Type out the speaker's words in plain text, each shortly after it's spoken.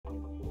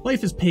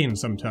Life is pain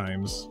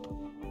sometimes.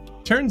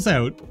 Turns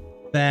out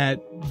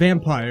that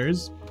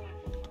vampires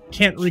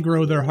can't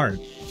regrow their heart.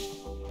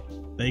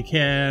 They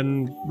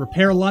can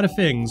repair a lot of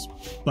things,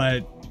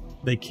 but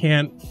they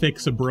can't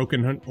fix a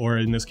broken, or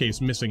in this case,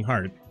 missing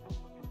heart.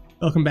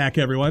 Welcome back,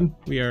 everyone.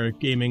 We are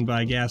Gaming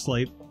by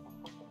Gaslight,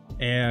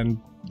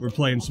 and we're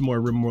playing some more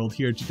RimWorld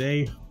here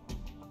today.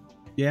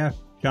 Yeah,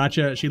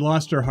 gotcha. She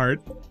lost her heart.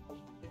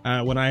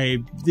 When I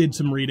did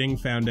some reading,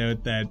 found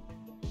out that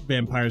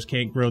vampires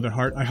can't grow their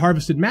heart. I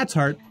harvested Matt's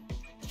heart,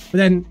 but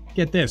then,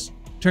 get this.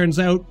 Turns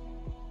out,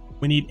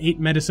 we need 8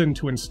 medicine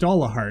to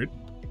install a heart.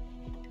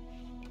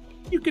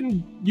 You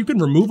can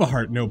remove a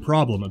heart, no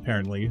problem,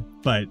 apparently,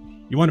 but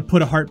you want to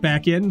put a heart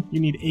back in, you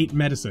need 8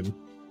 medicine.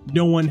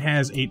 No one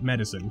has 8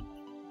 medicine.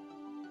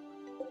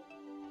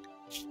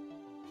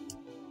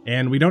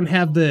 And we don't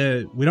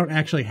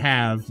actually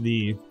have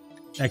the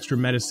extra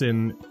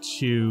medicine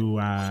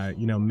to,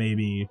 you know,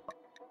 maybe...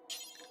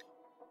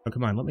 Oh,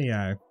 come on, let me,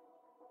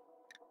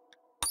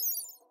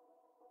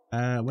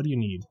 what do you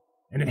need?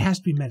 And it has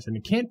to be medicine.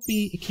 It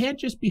can't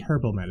just be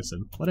herbal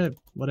medicine. What a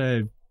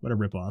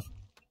ripoff.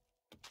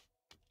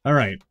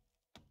 Alright.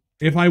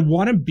 If I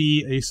want to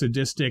be a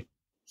sadistic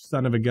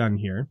son of a gun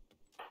here,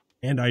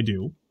 and I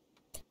do,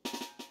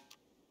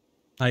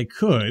 I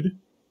could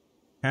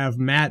have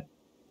Matt,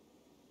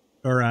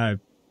 or,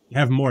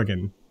 have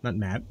Morgan, not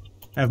Matt,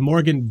 have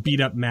Morgan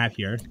beat up Matt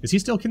here. Is he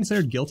still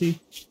considered guilty?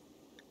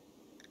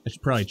 I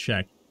should probably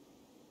check.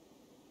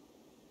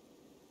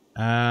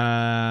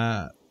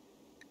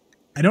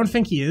 I don't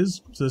think he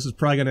is, so this is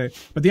probably gonna...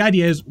 But the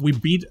idea is, we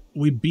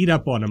beat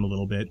up on him a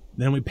little bit,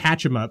 then we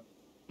patch him up,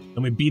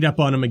 then we beat up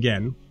on him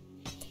again.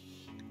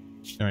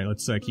 Alright,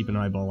 let's keep an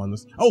eyeball on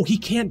this. Oh, he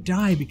can't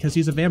die because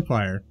he's a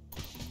vampire.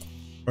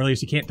 Or at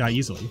least he can't die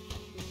easily.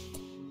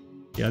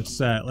 Yeah,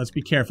 let's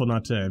be careful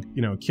not to,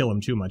 you know, kill him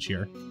too much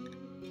here.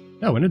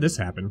 Oh, when did this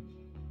happen?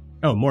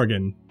 Oh,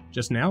 Morgan.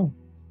 Just now?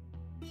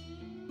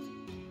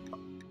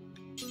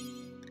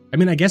 I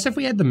mean, I guess if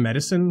we had the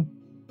medicine,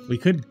 we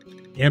could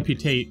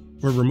amputate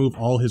or remove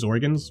all his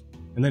organs,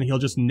 and then he'll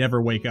just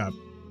never wake up.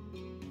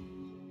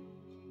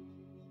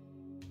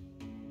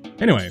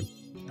 Anyway,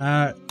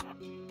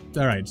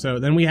 alright, so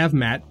then we have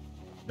Matt.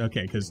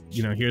 Okay, because,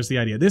 you know, here's the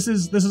idea. This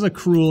is a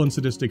cruel and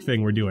sadistic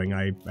thing we're doing,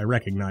 I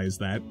recognize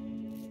that.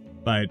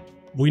 But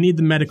we need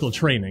the medical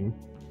training.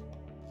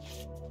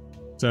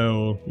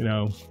 So, you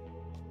know,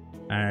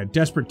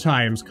 desperate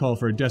times call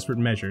for desperate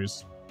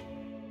measures.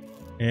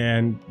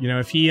 And, you know,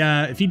 if he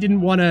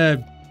didn't want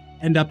to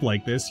end up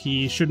like this,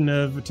 he shouldn't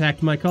have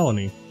attacked my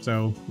colony.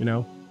 So, you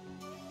know,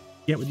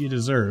 get what you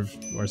deserve,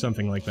 or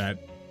something like that.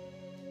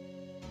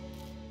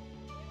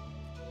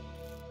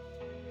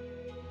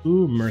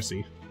 Ooh,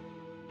 mercy.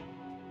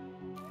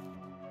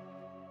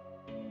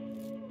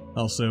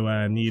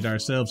 Also, need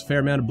ourselves a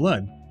fair amount of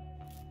blood.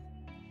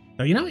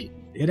 So, you know,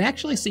 it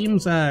actually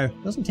seems,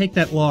 doesn't take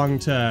that long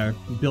to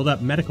build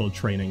up medical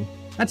training.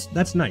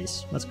 That's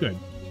nice. That's good.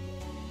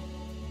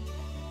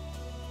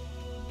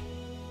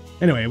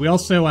 Anyway, we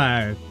also,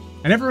 I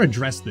never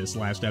addressed this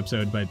last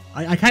episode, but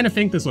I kind of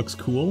think this looks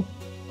cool.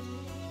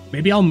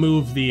 Maybe I'll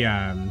move the,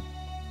 I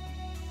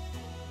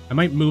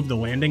might move the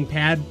landing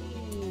pad.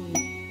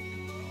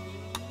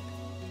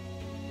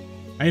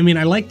 I mean,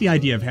 I like the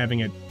idea of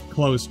having it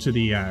close to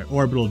the,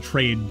 orbital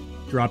trade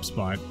drop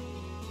spot.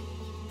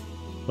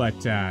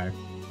 But,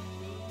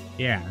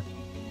 yeah.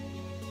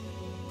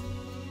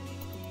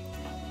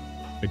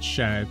 Which,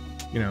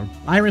 you know,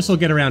 Iris will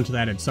get around to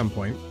that at some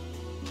point.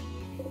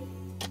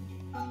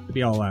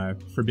 Maybe I'll,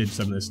 forbid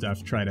some of this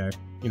stuff, try to,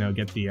 you know,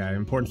 get the,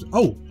 importance...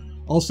 Oh!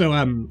 Also,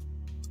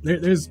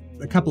 there's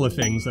a couple of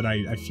things that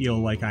I feel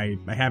like I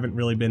haven't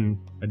really been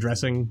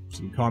addressing,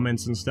 some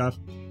comments and stuff.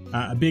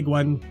 A big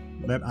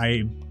one that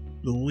I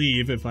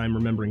believe, if I'm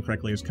remembering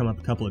correctly, has come up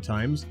a couple of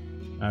times,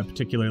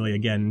 particularly,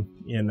 again,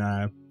 in,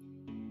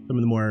 some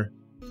of the more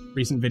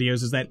recent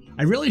videos, is that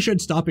I really should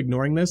stop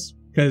ignoring this,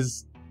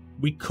 because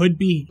we could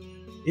be...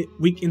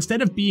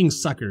 instead of being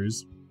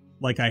suckers,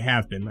 like I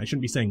have been, I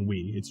shouldn't be saying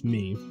we, it's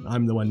me,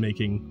 I'm the one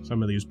making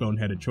some of these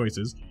boneheaded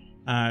choices,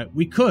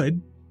 we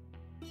could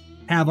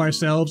have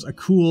ourselves a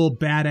cool,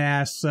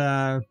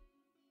 badass,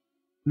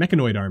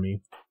 mechanoid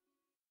army.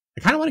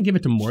 I kind of want to give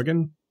it to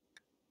Morgan,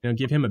 you know,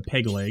 give him a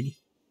peg leg.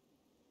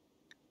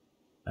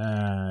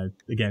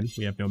 Again,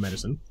 we have no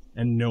medicine,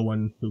 and no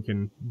one who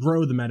can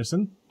grow the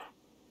medicine.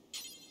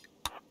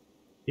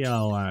 Yeah,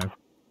 I'll,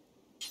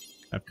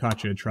 have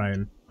Katja try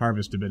and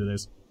harvest a bit of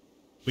this.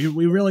 We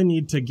really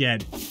need to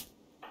get,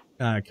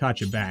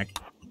 Katja back.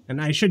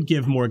 And I should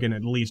give Morgan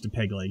at least a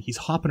peg leg. He's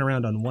hopping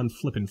around on one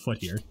flippin' foot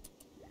here.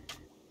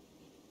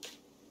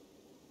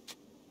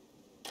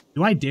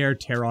 Do I dare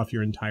tear off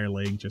your entire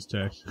leg just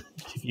to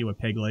give you a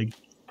peg leg?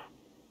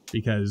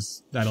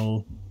 Because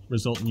that'll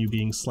result in you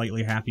being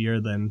slightly happier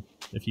than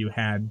if you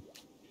had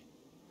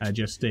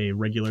just a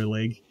regular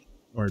leg,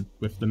 or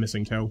with the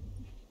missing toe.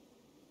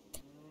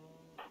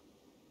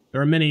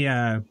 There are many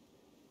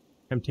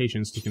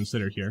temptations to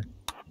consider here.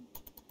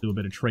 Do a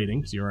bit of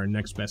trading, because you're our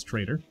next best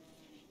trader.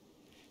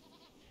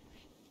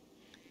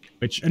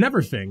 Which,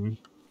 another thing,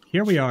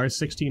 here we are,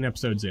 16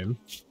 episodes in.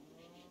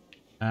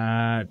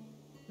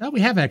 Well,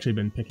 we have actually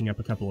been picking up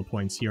a couple of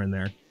points here and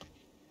there.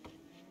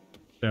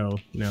 So,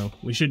 you know,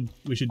 we should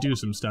do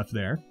some stuff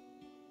there.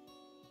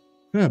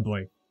 Oh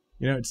boy.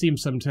 You know, it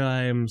seems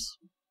sometimes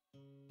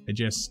I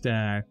just,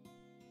 can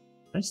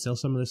I sell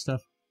some of this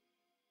stuff?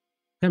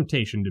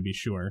 Temptation, to be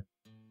sure.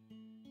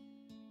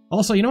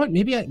 Also, you know what?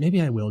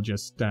 Maybe I will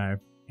just,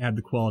 add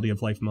the quality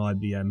of life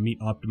mod, the, meat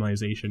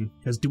optimization.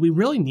 Because do we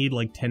really need,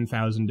 like,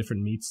 10,000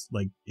 different meats?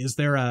 Like, is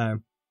there a...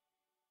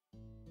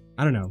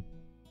 I don't know.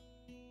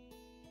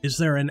 Is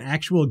there an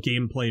actual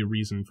gameplay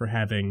reason for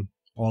having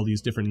all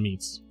these different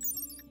meats?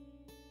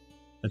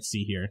 Let's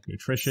see here.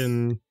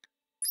 Nutrition...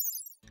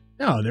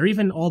 No, they're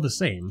even all the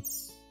same.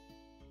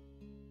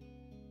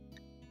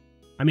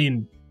 I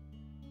mean...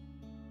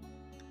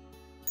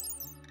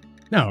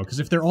 No, because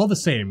if they're all the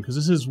same, because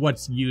this is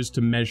what's used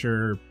to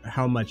measure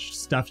how much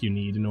stuff you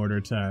need in order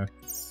to...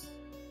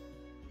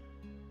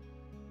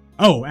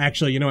 Oh,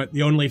 actually, you know what?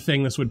 The only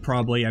thing this would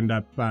probably end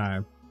up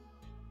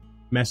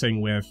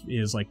messing with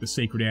is, like, the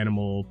sacred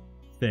animal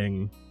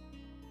thing.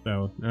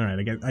 So,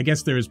 alright, I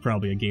guess there is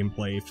probably a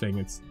gameplay thing.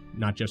 It's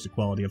not just a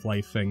quality of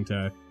life thing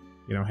to,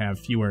 you know, have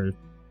fewer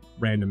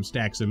random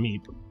stacks of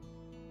meat.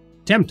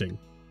 Tempting.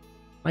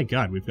 My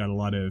god, we've got a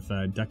lot of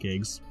duck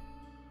eggs.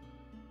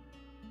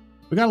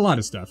 We got a lot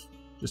of stuff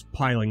just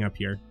piling up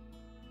here.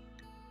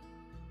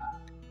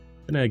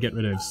 I'm gonna get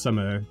rid of some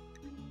of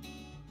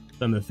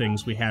the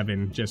things we have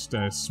in just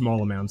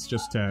small amounts,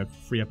 just to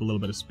free up a little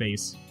bit of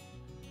space.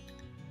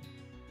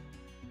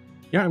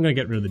 Yeah, I'm gonna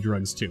get rid of the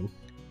drugs too.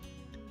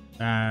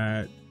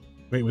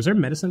 Wait, was there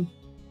medicine?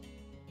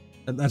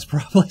 That's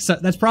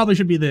probably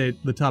should be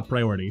the top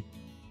priority.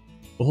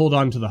 We'll hold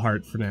on to the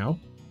heart for now.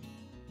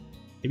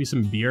 Maybe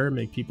some beer,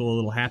 make people a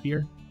little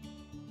happier.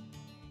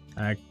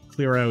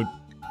 Clear out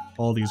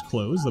all these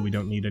clothes that we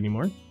don't need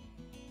anymore.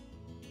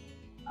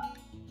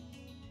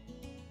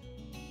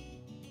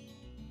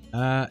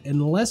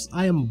 Unless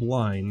I am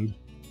blind...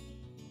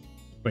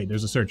 Wait,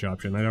 there's a search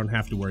option. I don't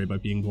have to worry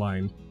about being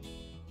blind.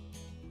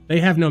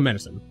 They have no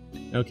medicine.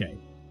 Okay.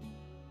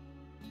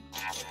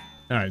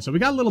 Alright, so we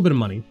got a little bit of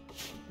money.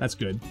 That's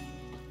good.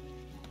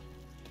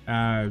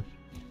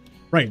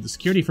 Right, the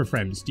security for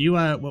friends. Do you,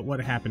 what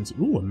happens?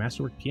 Ooh, a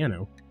masterwork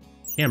piano.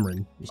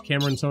 Cameron. Is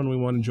Cameron someone we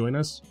want to join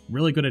us?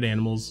 Really good at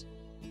animals.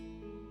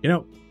 You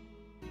know,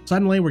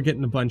 suddenly we're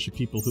getting a bunch of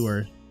people who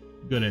are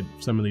good at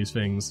some of these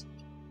things.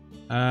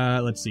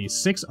 Let's see.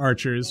 6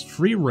 archers,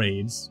 free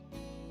raids,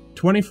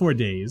 24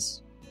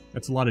 days.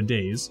 That's a lot of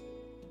days.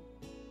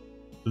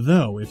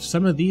 Though, if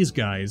some of these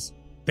guys...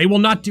 They will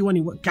not do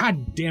any work.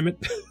 God damn it.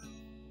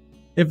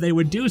 If they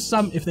would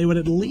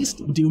at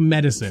least do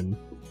medicine,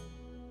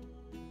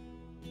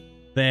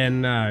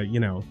 then, you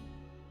know,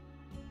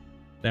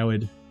 that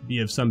would be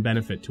of some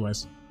benefit to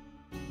us.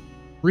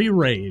 3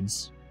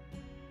 raids.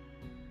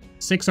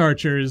 6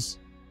 archers.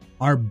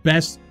 Our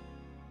best,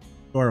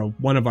 or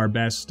one of our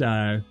best,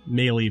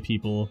 melee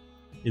people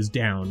is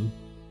down.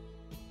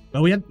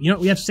 But we have, you know,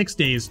 we have 6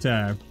 days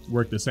to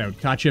work this out.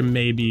 Katya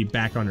may be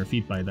back on her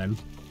feet by then.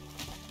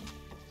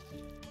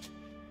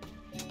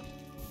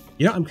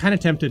 You know, I'm kind of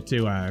tempted to,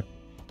 you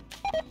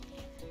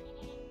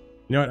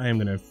know what, I am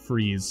gonna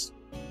freeze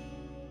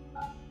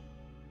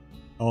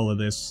all of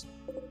this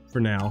for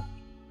now.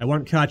 I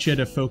want Katya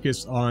to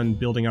focus on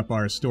building up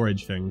our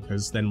storage thing,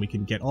 because then we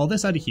can get all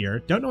this out of here.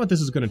 Don't know what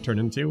this is going to turn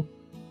into.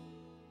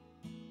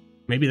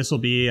 Maybe this will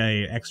be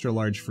a extra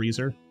large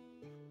freezer.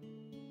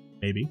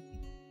 Maybe.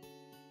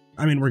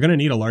 I mean, we're going to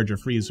need a larger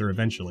freezer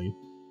eventually.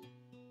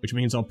 Which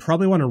means I'll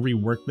probably want to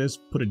rework this,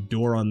 put a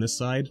door on this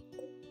side.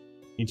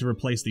 Need to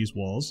replace these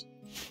walls.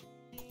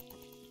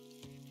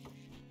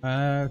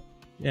 Yeah.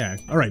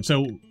 Alright,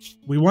 so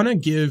we want to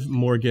give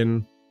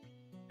Morgan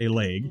a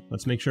leg.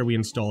 Let's make sure we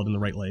install it in the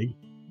right leg.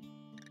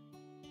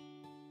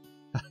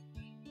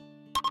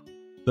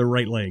 The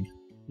right leg.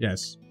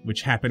 Yes,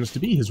 which happens to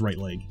be his right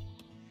leg.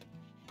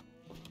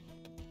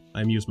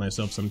 I amuse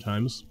myself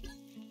sometimes.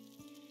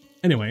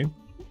 Anyway,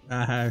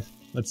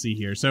 let's see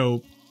here.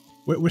 So,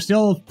 we're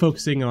still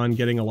focusing on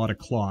getting a lot of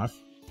cloth.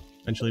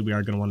 Eventually we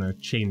are going to want to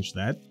change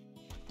that.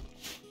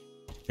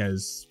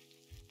 Because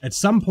at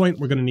some point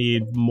we're going to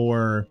need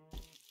more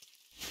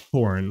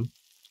corn.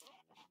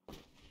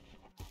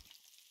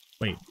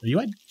 Wait, are you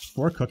at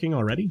 4 cooking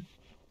already?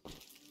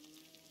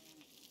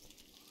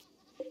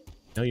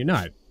 No, you're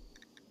not.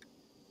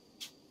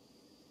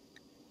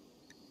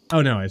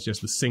 Oh no, it's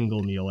just the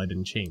single meal I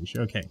didn't change.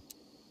 Okay.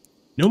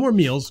 No more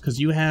meals, because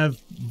you have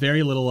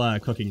very little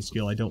cooking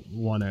skill. I don't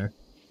want to...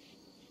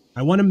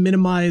 I want to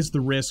minimize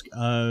the risk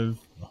of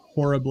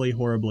horribly...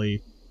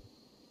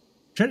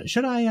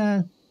 Should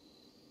I,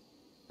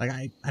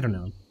 like, I don't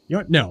know. You know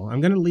what? No,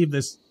 I'm going to leave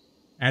this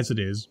as it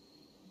is.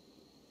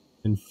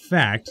 In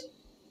fact...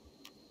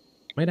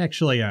 might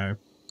actually, yeah,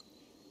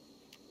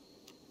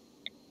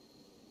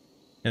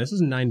 this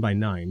is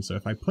 9x9, so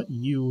if I put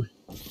you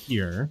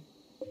here,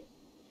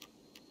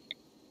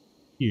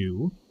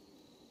 you,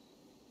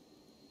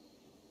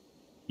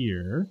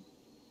 here,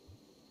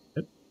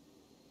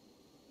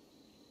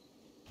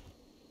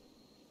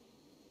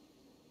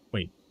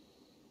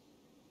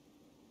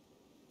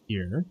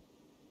 here.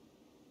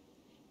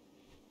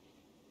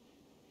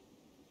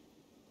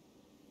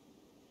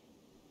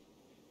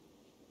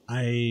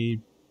 I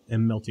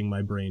am melting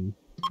my brain.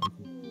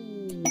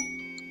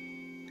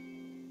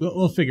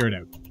 We'll figure it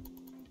out.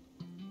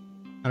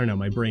 I don't know,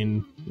 my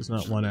brain does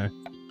not want to...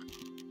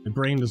 My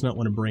brain does not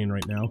want to brain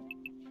right now.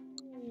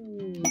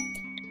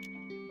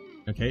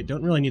 Okay,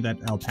 don't really need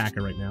that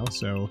alpaca right now,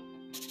 so...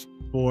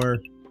 4...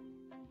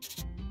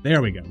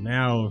 There we go.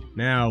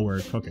 Now we're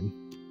cooking.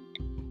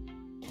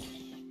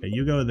 Okay,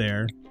 you go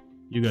there.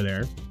 You go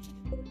there.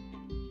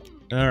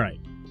 Alright,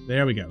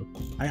 there we go.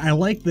 I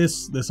like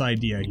this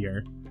idea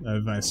here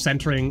of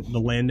centering the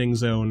landing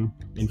zone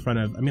in front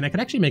of... I mean, I could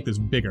actually make this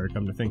bigger,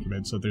 come to think of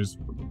it, so there's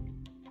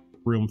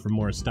room for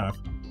more stuff.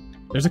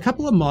 There's a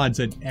couple of mods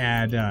that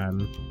add... I'm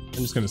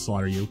just going to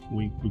slaughter you.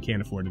 We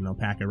can't afford an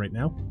alpaca right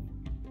now.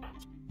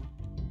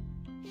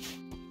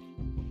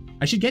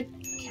 I should get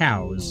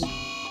cows.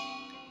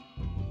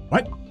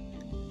 What?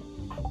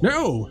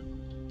 No!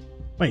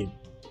 Wait.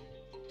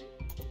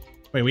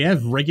 Wait, we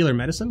have regular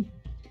medicine?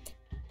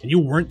 And you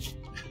weren't...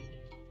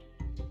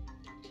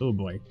 Oh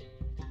boy.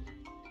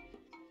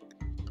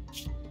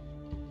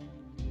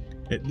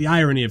 The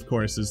irony, of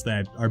course, is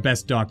that our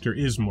best doctor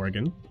is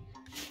Morgan.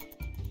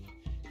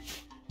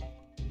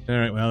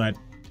 Alright, well,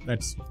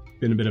 that's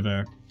been a bit of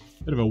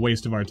a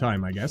waste of our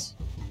time, I guess.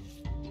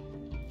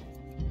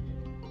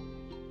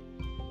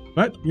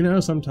 But, you know,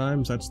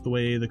 sometimes that's the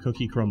way the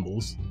cookie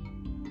crumbles.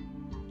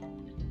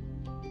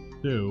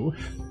 So,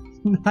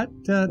 not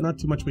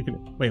too much we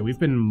can... Wait, we've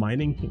been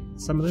mining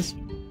some of this?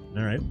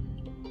 Alright.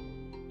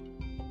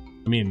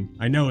 I mean,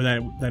 I know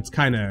that that's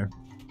kind of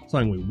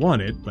something we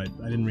wanted, but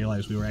I didn't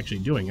realize we were actually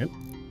doing it.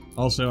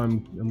 Also,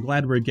 I'm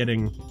glad we're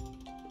getting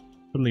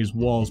some of these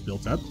walls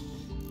built up.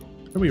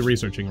 What are we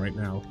researching right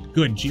now?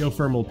 Good,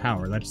 geothermal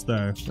power. That's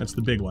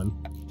the big one.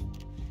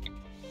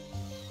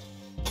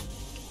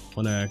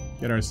 Want to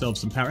get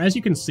ourselves some power. As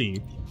you can see,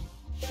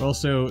 we're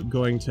also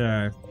going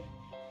to...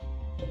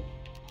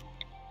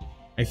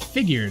 I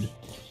figured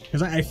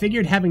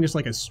having just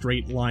like a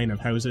straight line of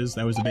houses,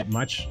 that was a bit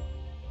much.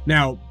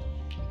 Now,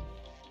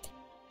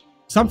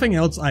 something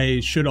else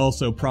I should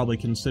also probably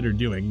consider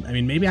doing. I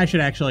mean, maybe I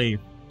should actually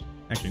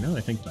now that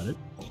I think about it.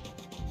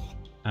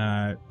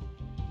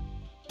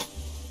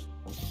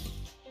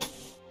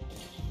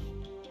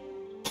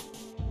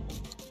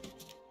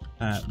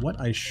 What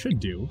I should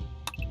do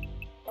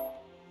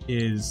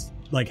is,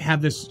 like,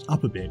 have this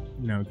up a bit,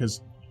 you know,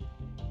 because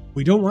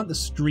we don't want the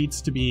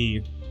streets to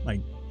be, like,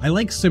 I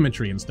like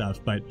symmetry and stuff,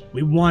 but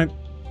we want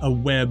a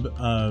web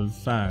of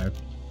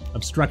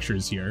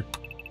structures here.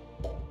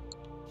 I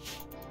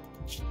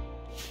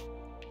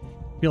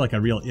feel like a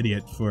real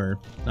idiot for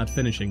not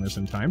finishing this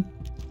in time.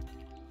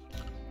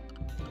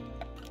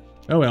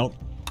 Oh well.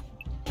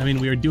 I mean,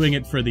 we were doing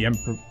it for the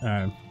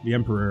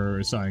Emperor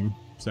or something,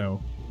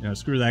 so, you know,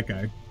 screw that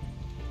guy.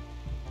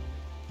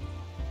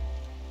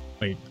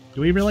 Wait, do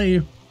we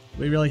really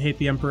hate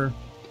the Emperor?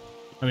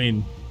 I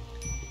mean,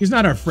 he's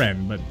not our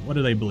friend, but what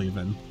do they believe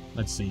in?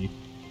 Let's see.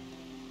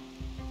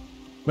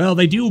 Well,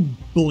 they do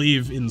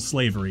believe in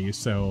slavery,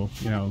 so,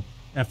 you know,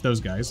 F those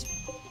guys.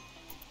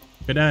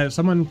 Could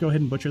someone go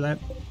ahead and butcher that?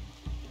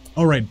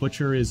 Oh, right,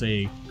 butcher is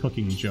a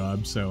cooking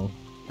job, so...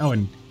 Oh,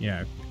 and,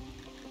 yeah.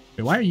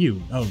 Wait, why are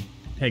you? Oh,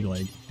 peg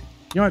leg.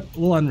 You know what?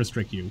 We'll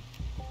unrestrict you.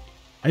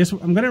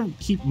 I'm gonna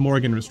keep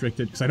Morgan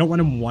restricted, because I don't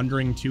want him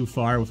wandering too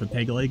far with a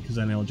peg leg, because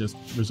then it'll just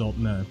result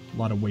in a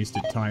lot of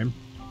wasted time.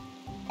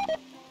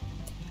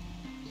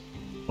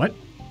 What?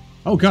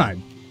 Oh,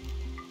 God.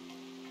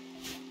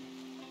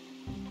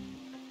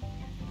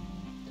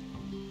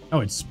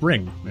 Oh, it's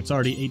spring. It's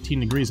already 18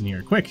 degrees in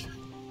here. Quick!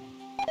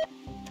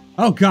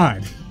 Oh,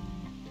 God!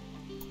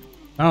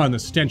 Oh, and the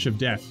stench of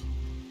death.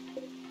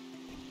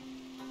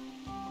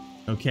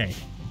 Okay.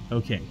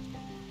 Okay.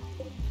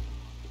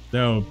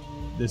 Though,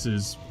 this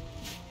is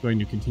going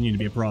to continue to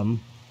be a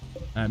problem.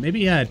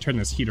 Maybe turn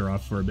this heater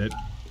off for a bit.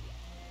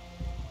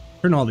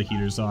 Turn all the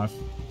heaters off.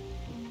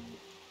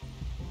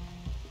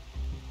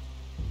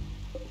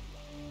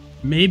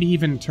 Maybe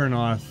even turn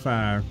off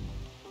some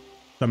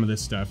of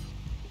this stuff.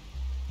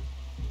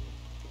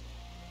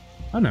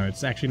 Oh no,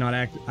 it's actually not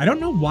active. I don't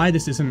know why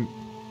this isn't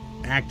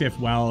active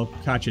while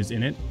Koch is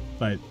in it,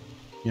 but,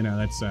 you know,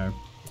 that's a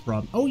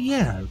problem. Oh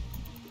yeah!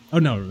 Oh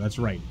no, that's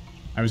right.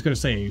 I was gonna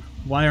say,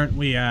 why aren't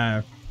we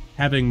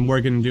having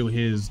Morgan do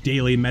his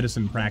daily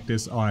medicine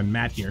practice on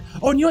Matt here?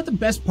 Oh, and you know what the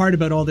best part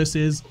about all this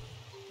is?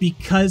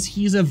 Because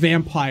he's a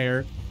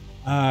vampire,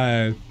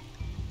 as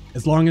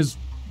long as,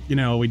 you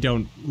know, we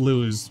don't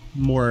lose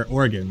more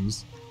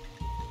organs,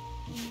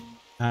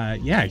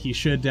 yeah, he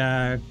should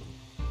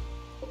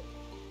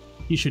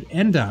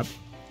end up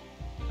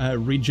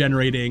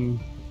regenerating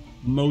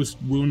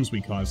most wounds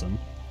we cause him.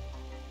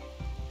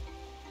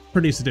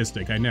 Pretty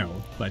sadistic, I know,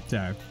 but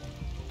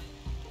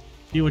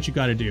do what you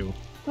gotta do.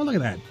 Oh, look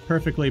at that.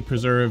 Perfectly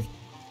preserved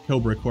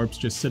Cobra corpse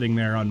just sitting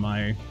there on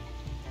my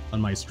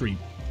street.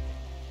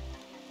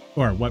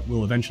 Or what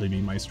will eventually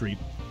be my street.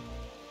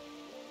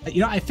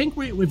 You know, I think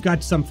we've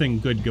got something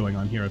good going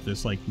on here with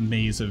this, like,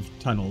 maze of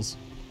tunnels.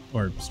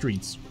 or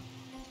streets.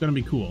 It's gonna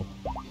be cool.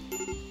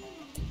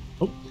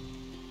 Oh.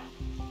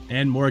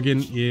 And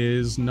Morgan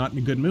is not in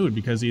a good mood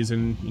because he's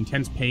in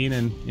intense pain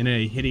and in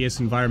a hideous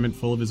environment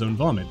full of his own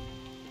vomit.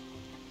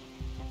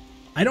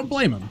 I don't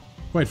blame him,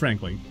 quite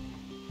frankly.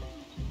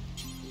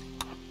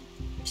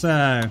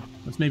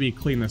 Let's maybe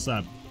clean this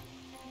up.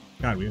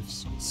 God, we have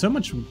so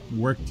much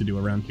work to do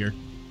around here.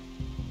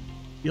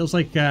 Feels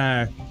like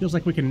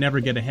we can never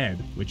get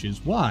ahead, which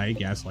is why,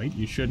 Gaslight,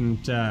 you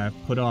shouldn't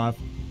put off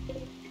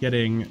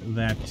getting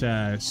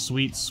that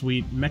sweet,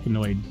 sweet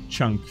mechanoid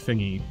chunk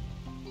thingy.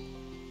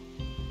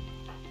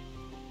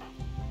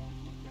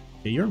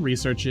 Okay, you're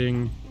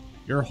researching,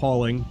 you're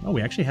hauling. Oh,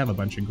 we actually have a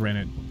bunch of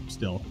granite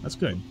still. That's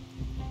good.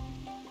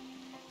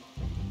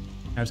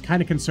 I was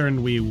kind of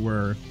concerned we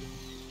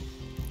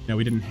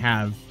didn't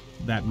have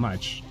that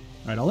much.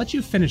 Alright, I'll let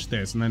you finish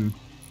this, and then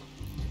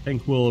I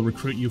think we'll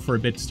recruit you for a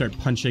bit to start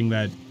punching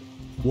that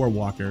War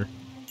Walker.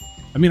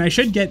 I mean, I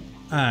should get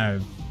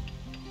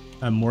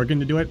Morgan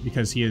to do it,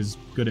 because he is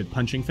good at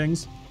punching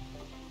things.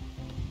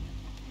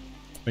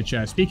 Which,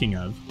 speaking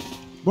of,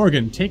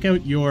 Morgan, take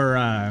out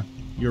your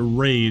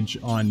rage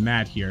on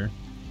Matt here.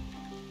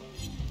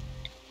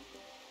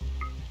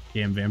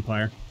 Damn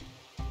vampire.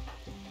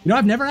 You know,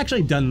 I've never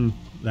actually done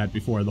that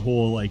before, the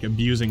whole, like,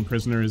 abusing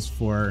prisoners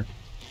for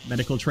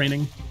medical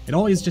training. It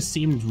always just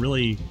seemed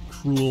really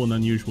cruel and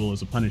unusual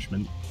as a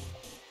punishment.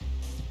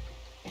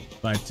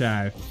 But,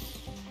 I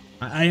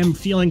am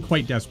feeling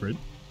quite desperate.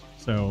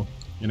 So,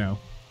 you know,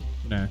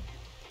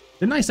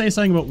 didn't I say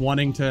something about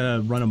wanting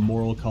to run a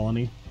moral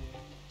colony?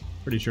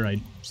 Pretty sure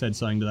I said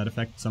something to that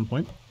effect at some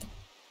point.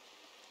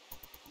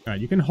 Alright,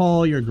 you can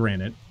haul your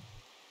granite.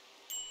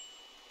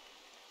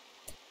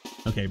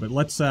 Okay, but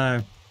let's,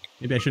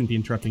 maybe I shouldn't be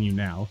interrupting you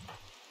now.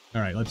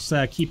 Alright, let's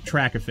keep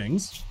track of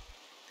things.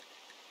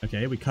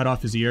 Okay, we cut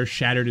off his ear,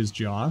 shattered his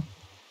jaw.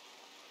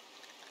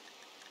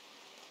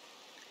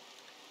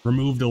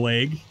 Removed a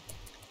leg.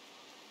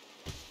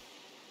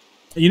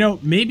 You know,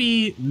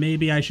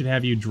 maybe I should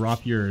have you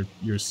drop your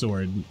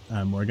sword,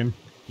 Morgan.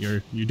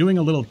 You're doing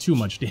a little too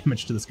much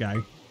damage to this guy.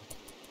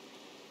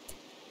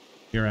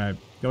 Here,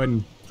 go ahead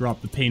and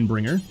drop the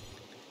Painbringer.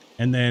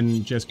 And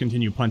then just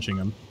continue punching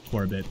him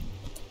for a bit.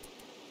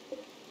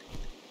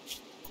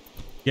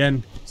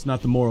 Again, it's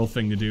not the moral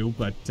thing to do,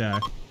 but,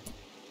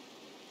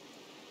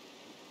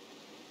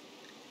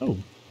 oh.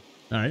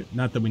 Alright,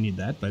 not that we need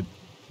that, but,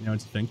 you know,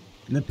 it's a thing.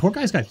 And the poor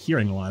guy's got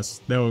hearing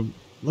loss, though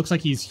looks like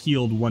he's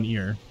healed one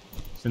ear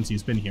since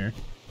he's been here.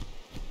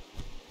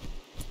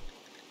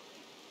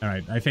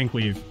 Alright, I think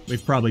we've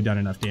probably done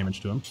enough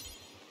damage to him.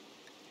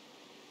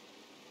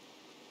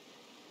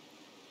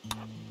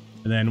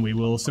 And then we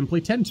will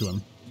simply tend to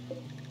him.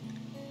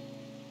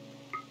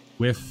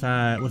 With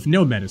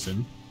no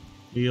medicine.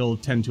 We'll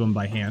tend to him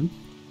by hand.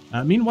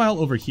 Meanwhile,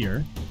 over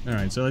here...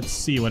 Alright, so let's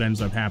see what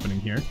ends up happening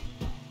here.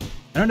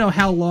 I don't know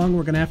how long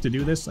we're gonna have to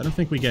do this. I don't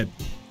think we get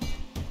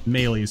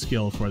melee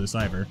skill for this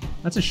either.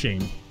 That's a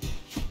shame.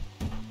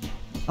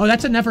 Oh,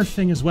 that's another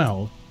thing as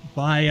well.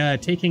 By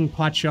taking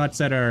pot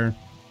shots at our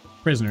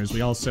prisoners,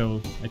 we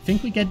also... I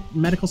think we get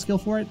medical skill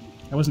for it?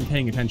 I wasn't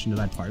paying attention to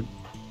that part.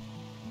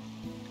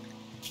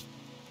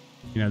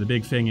 You know, the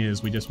big thing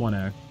is we just want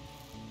to...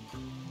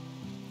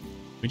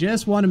 We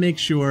just want to make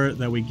sure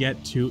that we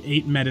get to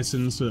 8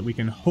 medicines so that we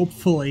can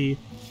hopefully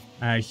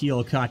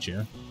heal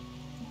Katya.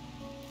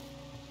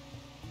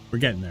 We're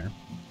getting there.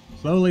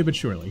 Slowly but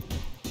surely.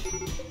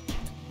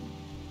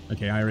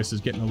 Okay, Iris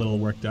is getting a little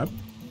worked up,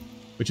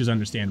 which is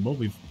understandable.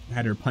 We've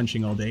had her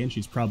punching all day and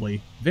she's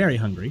probably very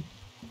hungry.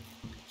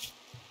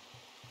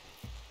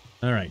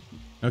 Alright.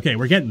 Okay,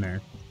 we're getting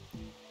there.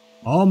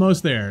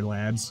 Almost there,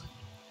 lads.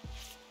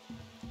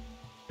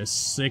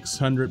 Just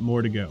 600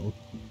 more to go.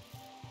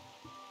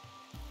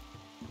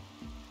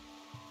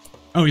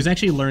 Oh, he's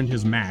actually learned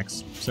his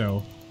max,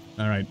 so...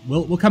 Alright,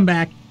 we'll come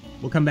back.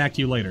 We'll come back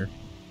to you later.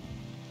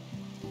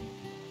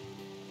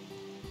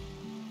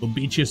 We'll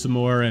beat you some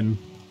more and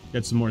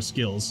get some more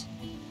skills.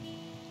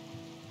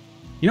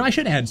 You know, I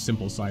should add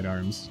simple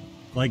sidearms.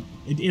 Like,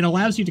 it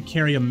allows you to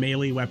carry a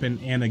melee weapon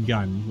and a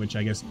gun, which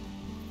I guess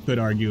could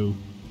argue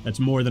that's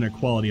more than a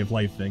quality of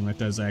life thing. That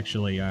does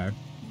actually,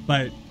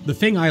 But the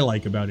thing I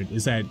like about it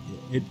is that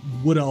it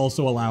would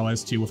also allow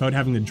us to, without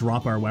having to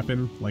drop our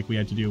weapon, like we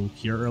had to do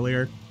here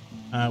earlier,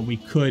 we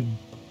could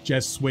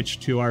just switch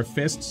to our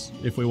fists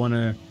if we want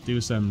to do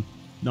some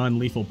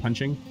non-lethal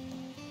punching.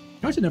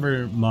 There's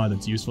another mod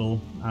that's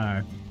useful.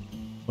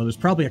 Well, there's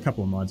probably a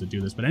couple of mods that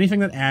do this, but anything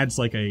that adds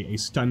like a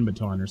stun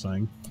baton or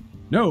something.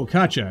 No,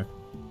 Katya!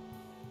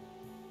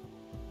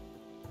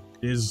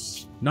 It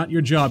is not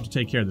your job to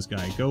take care of this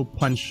guy. Go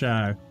punch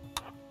the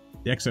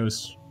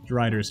Exos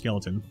Drider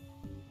skeleton.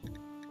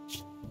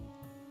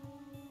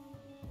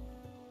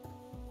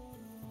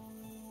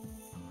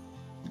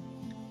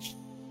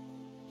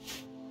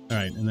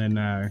 Alright, and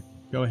then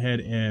go ahead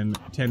and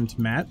tend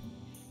to Matt.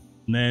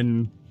 And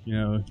then, you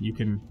know, you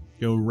can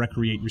go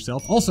recreate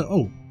yourself. Also,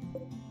 oh!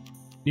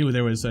 Knew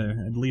there was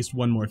at least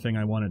one more thing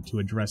I wanted to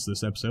address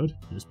this episode.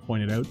 I just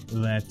pointed out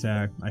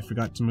that I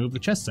forgot to move the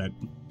chest set.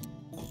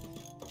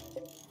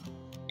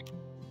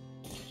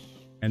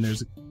 And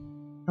there's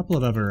a couple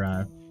of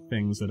other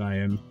things that I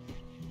am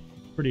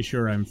pretty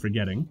sure I'm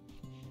forgetting.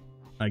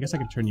 I guess I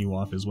could turn you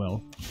off as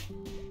well.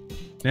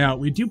 Now,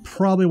 we do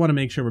probably want to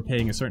make sure we're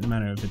paying a certain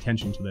amount of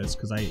attention to this,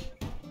 because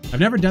I've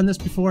never done this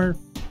before,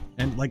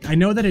 and, like, I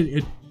know that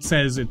it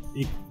says it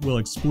will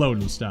explode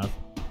and stuff,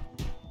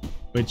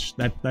 which,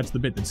 that's the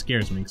bit that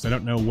scares me, because I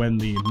don't know when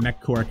the mech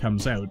core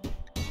comes out.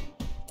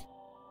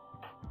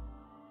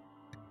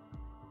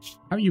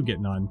 How are you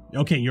getting on?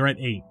 Okay, you're at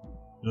 8.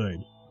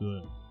 Good,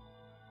 good.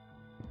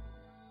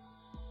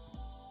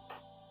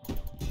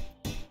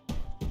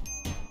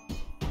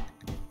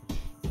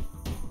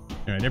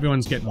 Alright,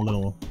 everyone's getting a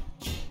little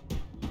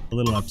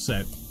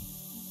upset.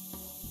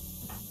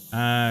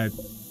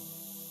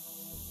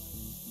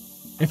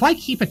 If I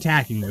keep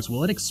attacking this,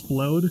 will it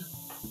explode?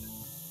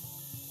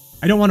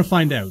 I don't want to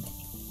find out.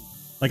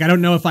 Like, I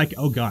don't know if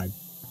oh god,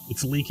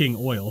 it's leaking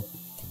oil.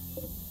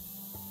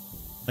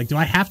 Like, do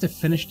I have to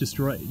finish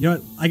destroy? You know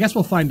what? I guess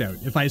we'll find out.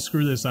 If I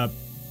screw this up,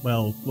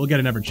 well, we'll get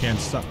another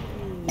chance.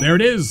 There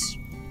it is!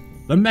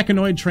 The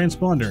mechanoid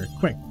transponder.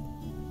 Quick.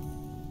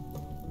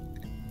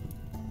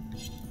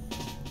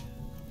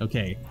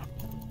 Okay.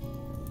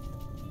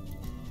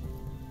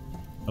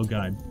 Oh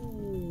god.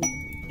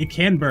 It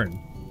can burn.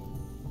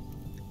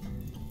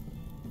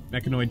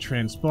 Mechanoid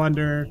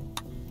transponder.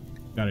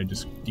 Gotta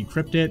just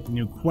decrypt it.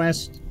 New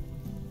quest.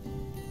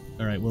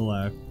 Alright,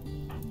 we'll,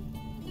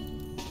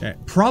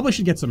 probably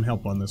should get some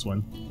help on this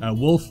one.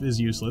 Wolf is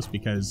useless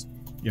because,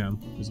 you know,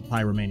 he's a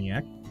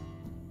pyromaniac.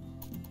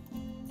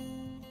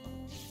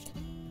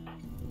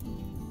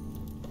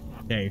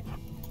 Okay.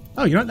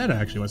 Oh, you know what? That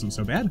actually wasn't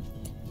so bad.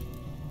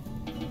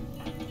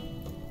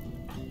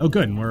 Oh,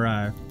 good. And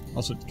we're,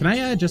 also... Can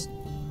I, just...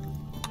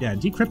 Yeah,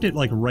 decrypt it,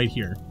 like, right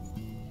here.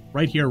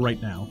 Right here,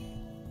 right now.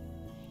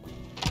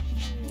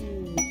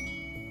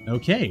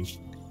 Okay.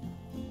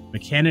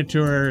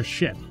 Mechanitor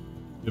ship.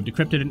 You have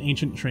decrypted an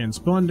ancient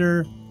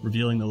transponder,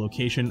 revealing the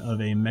location of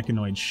a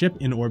mechanoid ship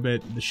in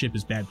orbit. The ship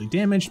is badly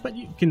damaged, but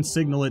you can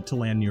signal it to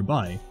land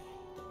nearby.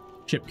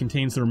 Ship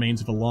contains the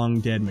remains of a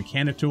long-dead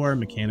mechanitor.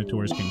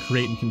 Mechanitors can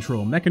create and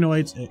control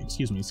mechanoids.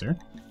 Excuse me, sir.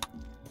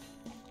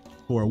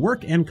 For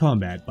work and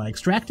combat, by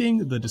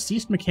extracting the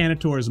deceased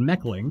mechanitor's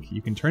mech link,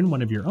 you can turn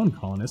one of your own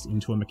colonists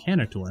into a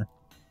mechanitor.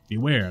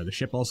 Beware, the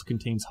ship also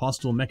contains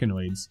hostile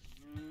mechanoids.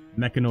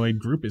 The mechanoid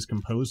group is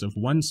composed of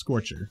one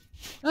Scorcher.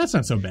 That's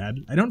not so bad.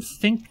 I don't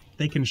think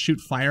they can shoot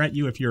fire at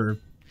you if you're,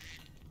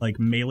 like,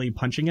 melee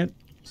punching it,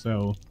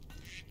 so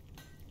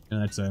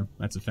that's a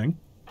thing.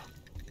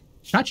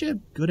 Gotcha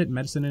good at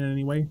medicine in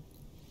any way?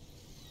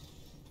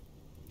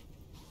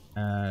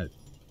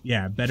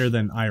 Yeah, better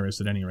than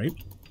Iris at any rate.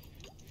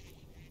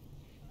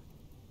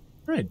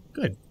 Right,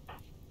 good.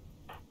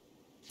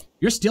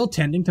 You're still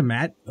tending to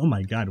Matt? Oh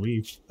my god,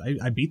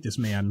 I beat this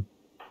man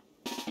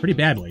pretty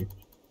badly.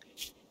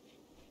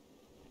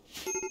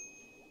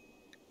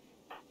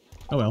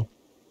 Oh well.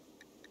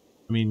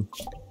 I mean,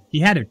 he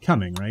had it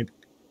coming, right?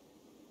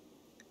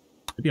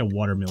 Maybe a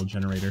watermill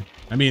generator.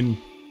 I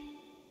mean,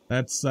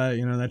 that's,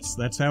 you know,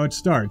 that's how it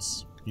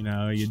starts. You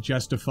know, you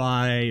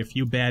justify a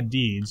few bad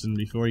deeds, and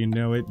before you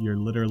know it, you're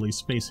literally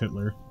Space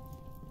Hitler.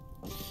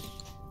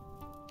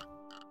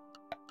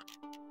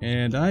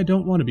 And I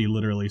don't want to be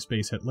literally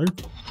Space Hitler.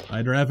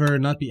 I'd rather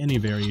not be any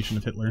variation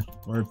of Hitler.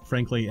 Or,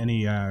 frankly,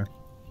 any,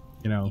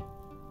 you know,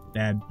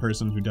 bad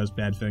person who does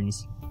bad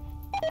things.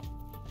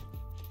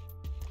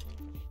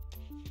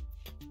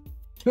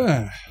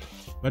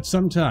 But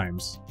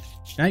sometimes.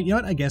 You know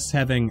what? I guess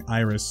having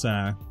Iris,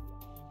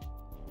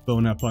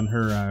 bone up on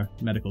her,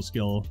 medical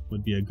skill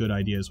would be a good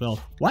idea as well.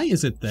 Why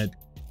is it that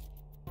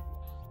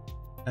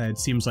it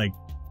seems like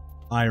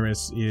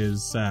Iris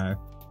is,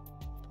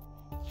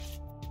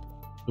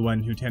 the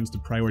one who tends to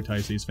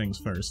prioritize these things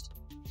first?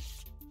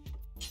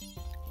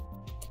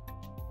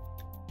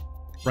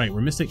 Right,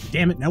 we're missing...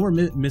 Damn it, now we're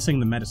missing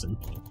the medicine.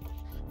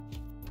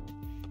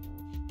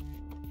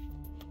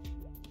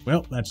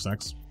 Well, that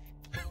sucks.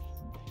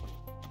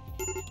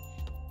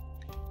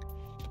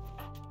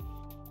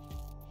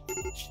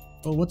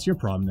 Well, what's your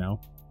problem now?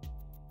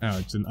 Oh,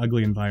 it's an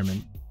ugly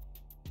environment.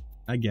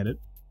 I get it.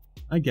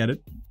 I get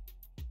it.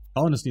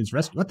 Colonist needs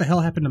rescue. What the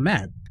hell happened to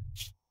Matt?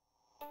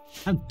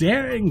 How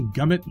daring,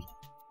 gummit!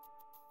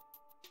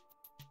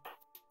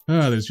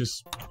 Oh, there's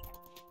just...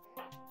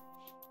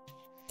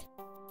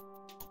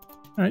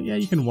 Alright, yeah,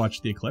 you can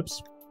watch the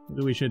eclipse.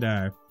 Maybe we should,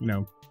 you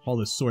know, haul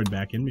this sword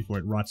back in before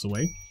it rots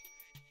away.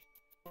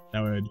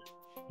 That would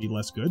be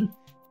less good.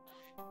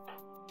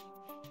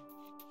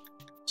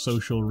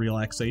 Social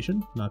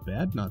relaxation. Not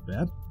bad, not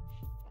bad.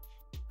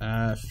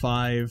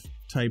 5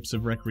 types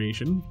of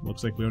recreation.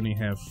 Looks like we only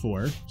have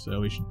 4, so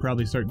we should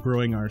probably start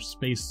growing our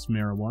space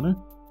marijuana.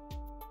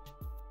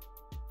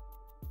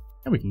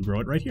 And we can grow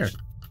it right here.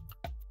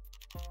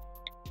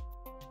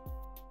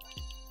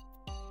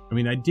 I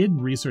mean, I did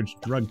research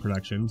drug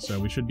production, so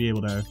we should be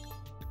able to,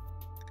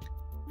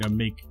 you know,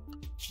 make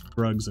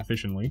drugs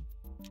efficiently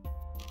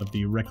of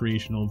the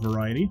recreational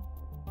variety.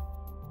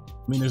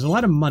 I mean, there's a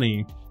lot of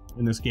money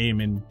in this game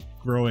in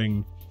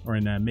growing, or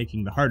in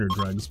making the harder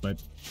drugs,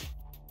 but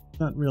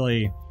not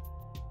really,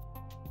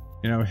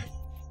 you know,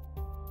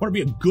 want to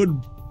be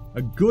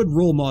a good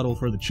role model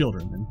for the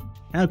children. And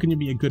how can you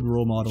be a good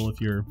role model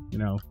if you're, you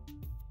know,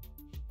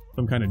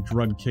 some kind of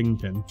drug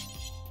kingpin?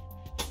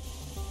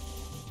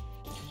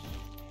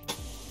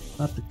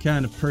 Not the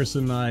kind of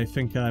person I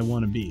think I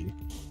want to be.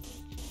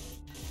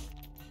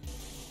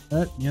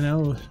 But, you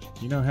know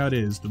how it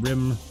is.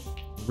 The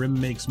Rim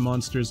makes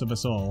monsters of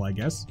us all, I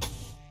guess.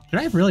 Should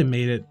I have really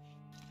made it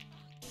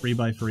free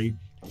by free?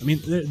 I mean,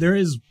 there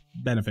is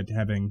benefit to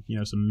having, you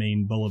know, some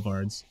main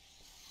boulevards.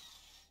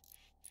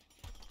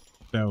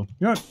 So,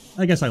 you know what?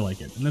 I guess I like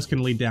it. And this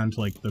can lead down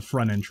to, like, the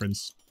front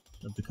entrance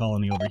of the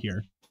colony over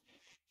here.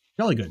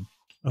 Jolly good.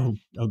 Oh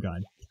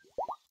god.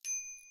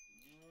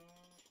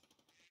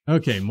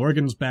 Okay,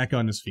 Morgan's back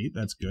on his feet.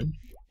 That's good.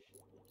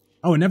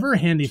 Oh, another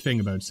handy thing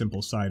about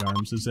simple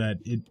sidearms is that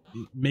it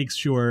makes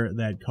sure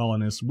that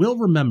colonists will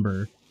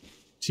remember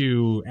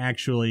to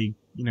actually,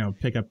 you know,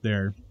 pick up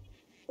their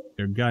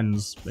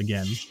guns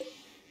again.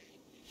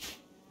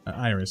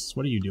 Iris,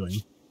 what are you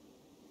doing?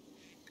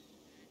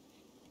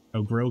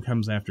 Oh, grow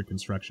comes after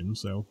construction,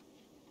 so...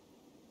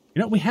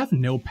 You know, we have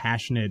no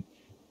passionate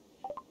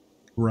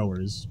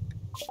growers.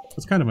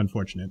 That's kind of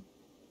unfortunate.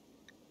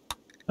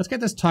 Let's get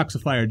this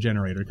toxifier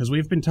generator, because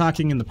we've been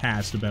talking in the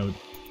past about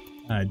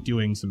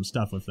doing some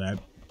stuff with that.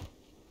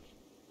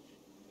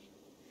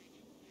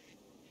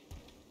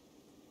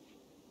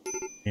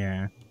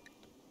 Yeah.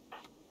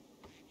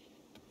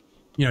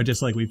 You know,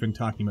 just like we've been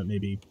talking about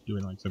maybe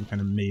doing like some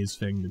kind of maze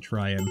thing to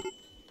try and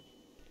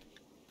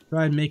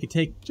make it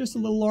take just a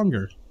little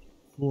longer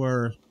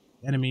for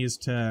enemies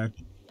to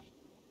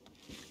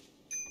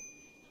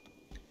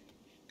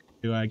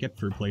get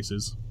through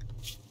places.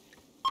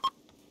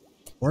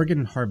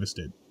 Organ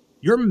harvested.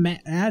 You're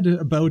mad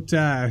about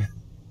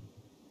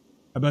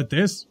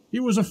this? He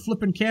was a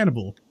flippin'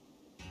 cannibal.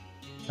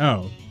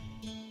 Oh.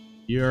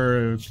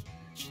 You're...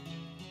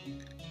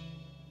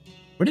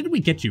 Where did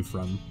we get you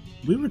from?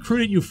 We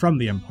recruited you from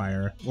the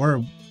Empire,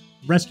 or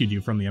rescued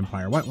you from the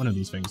Empire. One of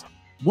these things.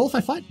 Wolf,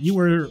 I thought you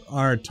were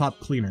our top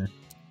cleaner.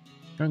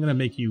 I'm gonna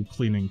make you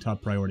cleaning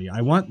top priority.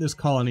 I want this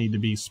colony to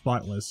be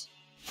spotless.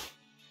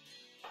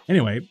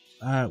 Anyway,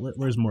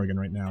 where's Morgan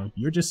right now?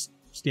 You're just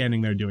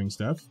standing there doing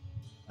stuff.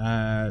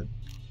 Try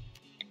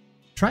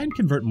and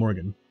convert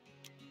Morgan.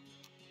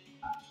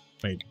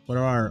 Wait, what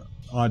are our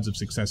odds of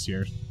success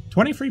here?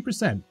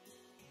 23%.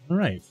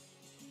 Alright.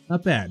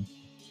 Not bad.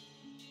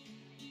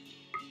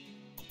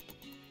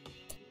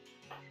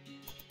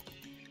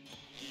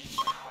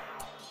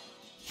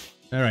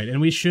 Alright, and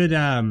we should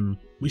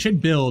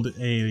build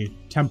a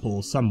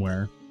temple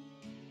somewhere.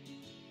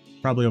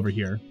 Probably over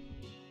here.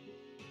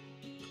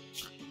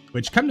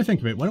 Which, come to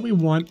think of it, what do we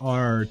want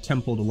our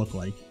temple to look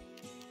like?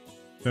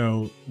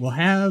 So, we'll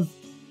have...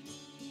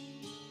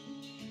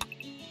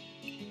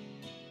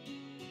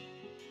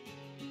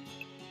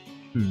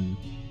 How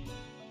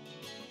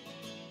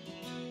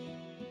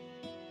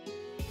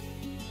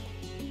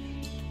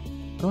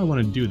do I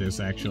want to do this,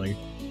 actually?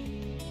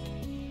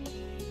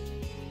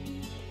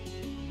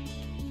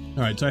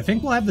 Alright, so I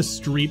think we'll have the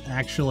street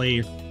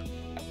actually...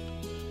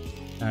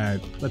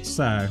 let's,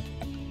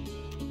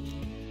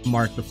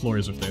 mark the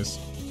floors of this.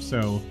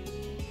 So...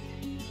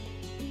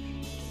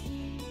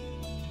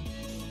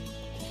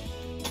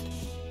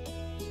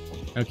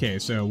 Okay,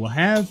 so we'll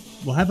have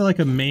like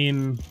a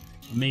main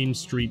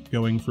street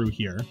going through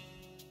here.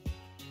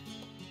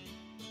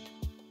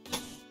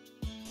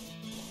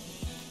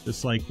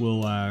 Just like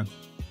we'll,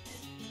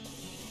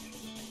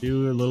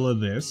 do a little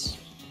of this.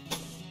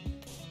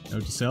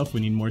 Note to self,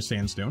 we need more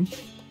sandstone.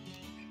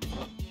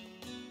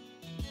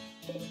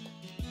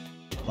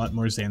 A lot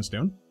more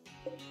sandstone.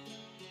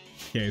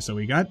 Okay, so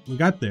we got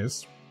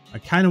this. I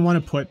kind of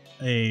want to put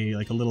a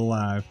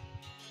little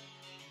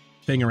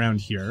thing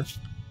around here.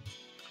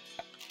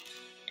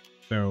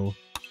 So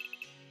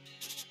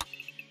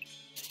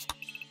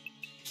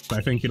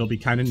I think it'll be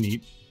kind of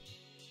neat.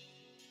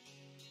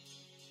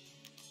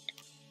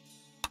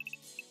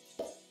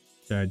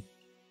 To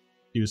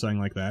do something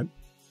like that.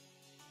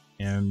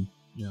 And,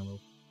 you know, we'll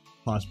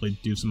possibly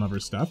do some other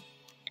stuff.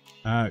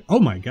 Oh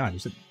my god,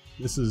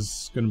 this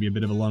is going to be a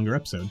bit of a longer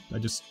episode.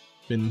 I've just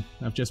been,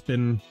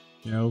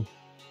 you know,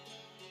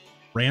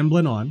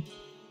 rambling on.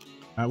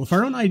 With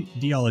our own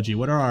ideology,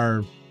 what are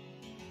our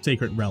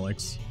sacred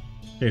relics?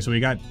 Okay, so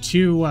we got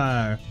two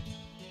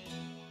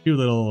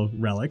little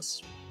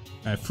relics.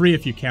 3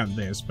 if you count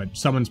this, but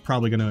someone's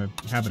probably gonna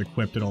have it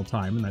equipped at all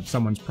time, and that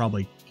someone's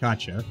probably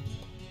Katya.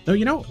 Though,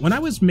 you know, when I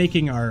was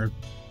making our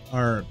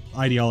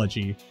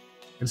ideology,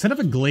 instead of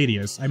a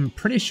Gladius, I'm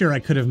pretty sure I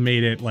could have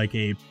made it like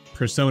a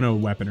Persona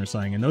weapon or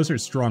something, and those are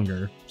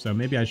stronger, so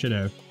maybe I should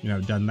have, you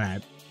know, done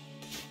that.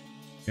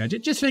 Yeah,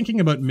 just thinking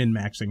about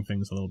min-maxing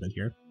things a little bit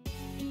here.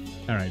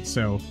 Alright,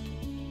 so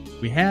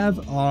we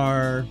have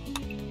our...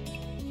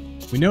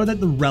 We know that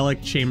the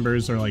relic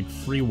chambers are like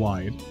 3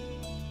 wide.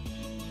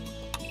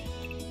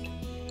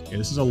 Okay,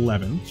 this is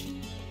 11.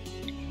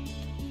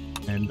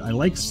 And I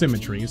like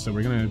symmetry, so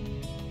we're gonna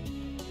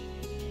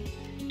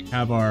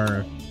have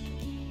our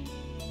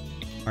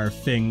our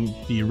thing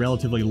be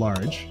relatively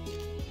large.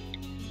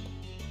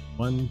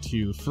 1,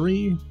 2,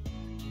 3.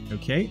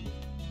 Okay.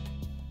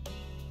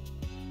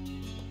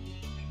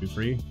 2,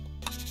 3.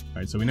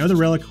 Alright, so we know the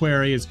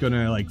reliquary is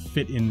gonna, like,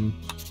 fit in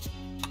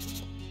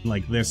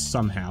like this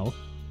somehow.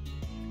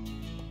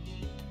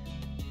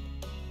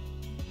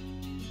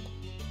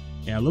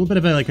 Yeah, a little bit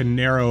of a, like, a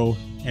narrow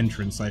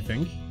entrance, I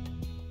think.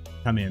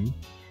 Come in.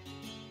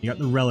 You got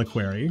the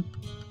reliquary,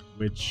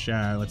 which,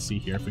 let's see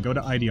here. If we go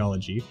to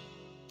ideology,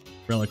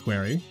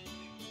 reliquary.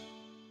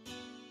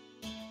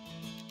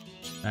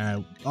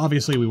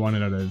 Obviously we want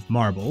it out of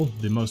marble,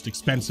 the most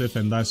expensive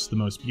and thus the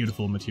most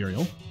beautiful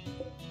material.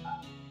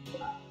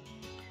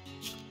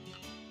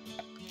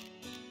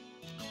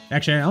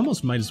 Actually, I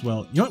almost might as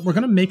well... You know what? We're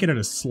gonna make it out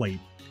of slate.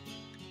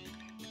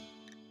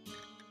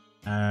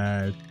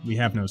 We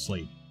have no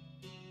slate.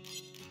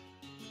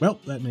 Well,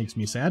 that makes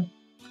me sad.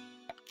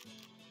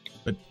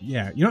 But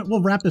yeah, you know what?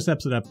 We'll wrap this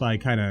episode up by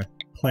kind of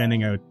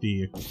planning out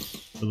the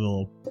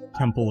little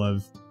temple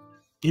of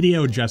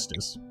Ideo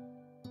Justice.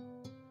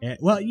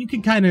 Well, you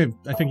can kind of...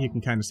 I think you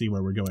can kind of see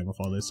where we're going with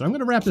all this. So I'm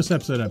going to wrap this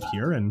episode up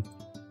here, and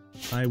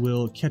I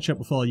will catch up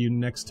with all you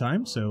next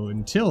time. So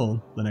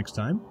until the next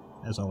time,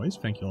 as always,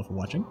 thank you all for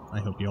watching. I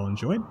hope you all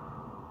enjoyed.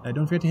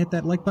 Don't forget to hit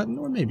that like button,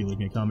 or maybe leave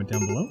me a comment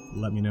down below.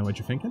 Let me know what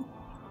you're thinking.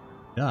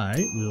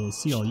 I will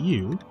see all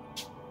you in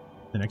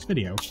the next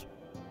video.